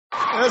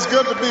It's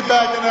good to be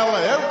back in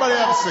L.A. Everybody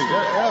have a seat.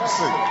 Have a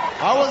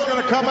seat. I was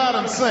going to come out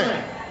and sing,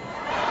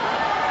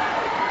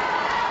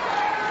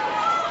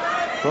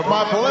 but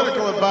my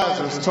political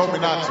advisors told me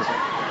not to.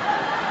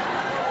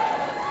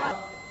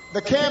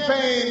 The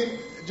campaign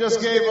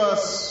just gave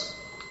us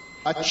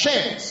a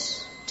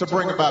chance to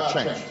bring about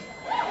change.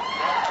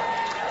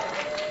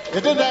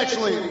 It didn't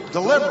actually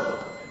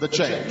deliver the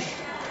change.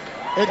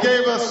 It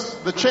gave us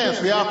the chance,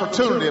 the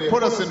opportunity. It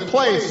put us in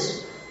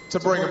place to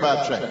bring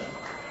about change.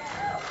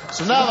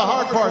 So now the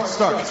hard part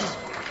starts.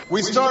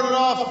 We started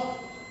off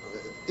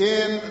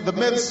in the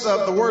midst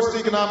of the worst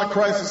economic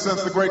crisis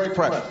since the Great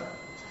Depression.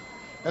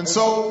 And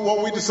so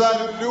what we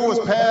decided to do was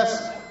pass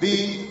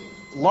the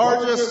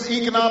largest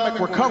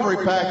economic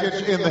recovery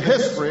package in the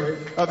history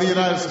of the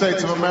United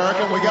States of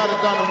America. And we got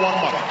it done in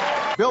 1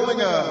 month.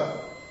 Building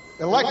a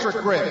electric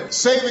grid,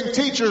 saving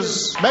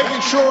teachers, making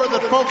sure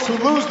that folks who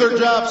lose their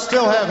jobs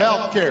still have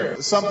health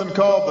care. Something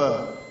called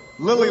the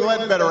Lilly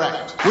Ledbetter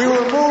Act. We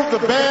removed the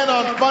ban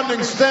on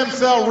funding stem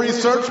cell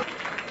research.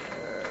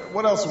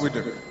 What else did we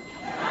do?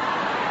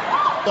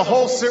 The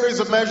whole series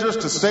of measures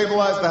to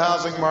stabilize the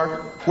housing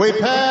market. We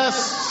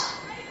passed,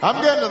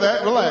 I'm getting to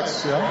that,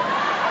 relax,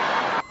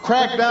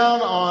 crack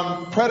down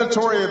on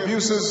predatory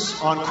abuses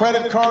on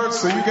credit cards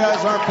so you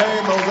guys aren't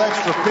paying those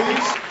extra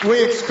fees.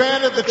 We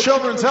expanded the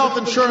children's health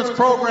insurance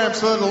program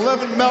so that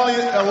 11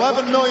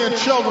 million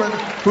children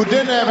who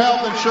didn't have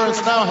health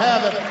insurance now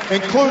have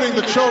it, including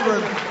the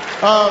children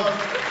of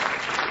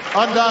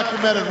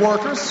undocumented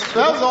workers.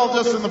 That was all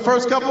just in the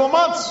first couple of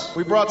months.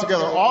 We brought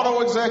together auto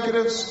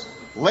executives,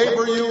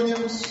 labor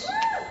unions,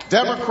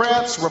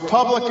 Democrats,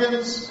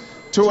 Republicans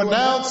to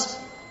announce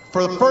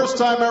for the first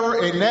time ever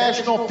a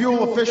national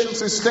fuel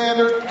efficiency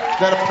standard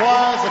that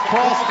applies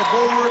across the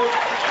board,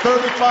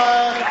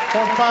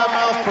 35.5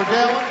 miles per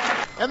gallon.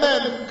 And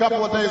then a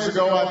couple of days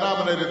ago, I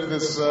nominated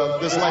this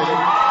lady.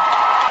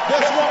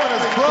 This woman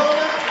is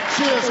brilliant.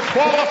 She is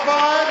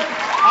qualified.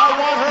 I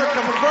want her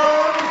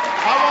confirmed.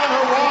 I want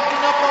her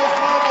walking up those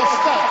marble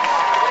steps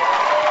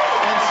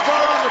and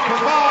starting to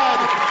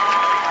provide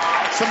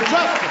some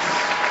justice.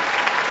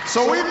 So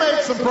we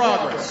made some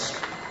progress.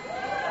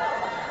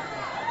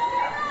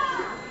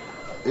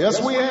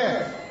 Yes, we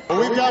have. But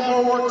we've got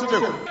more work to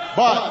do.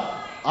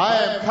 But I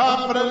am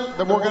confident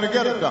that we're going to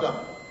get it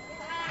done.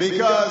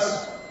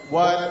 Because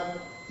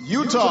what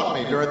you taught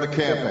me during the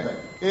campaign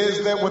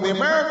is that when the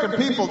American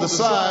people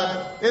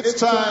decide it's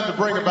time to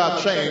bring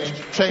about change,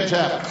 change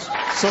happens.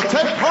 So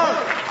take part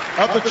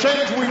of the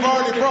change we've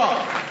already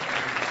brought.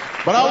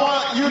 But I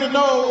want you to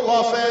know,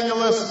 Los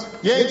Angeles,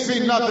 you ain't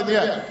seen nothing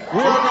yet. We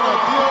are going to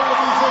deal with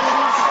these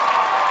issues.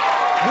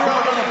 We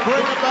are going to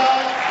bring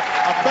about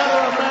a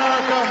better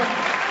America.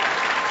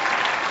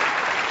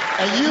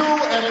 And you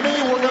and me,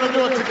 we're going to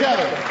do it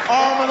together,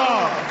 arm in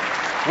arm.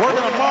 We're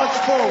going to march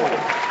forward.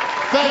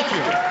 Thank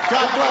you.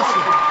 God bless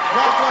you.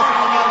 God bless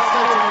the United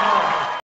States of America.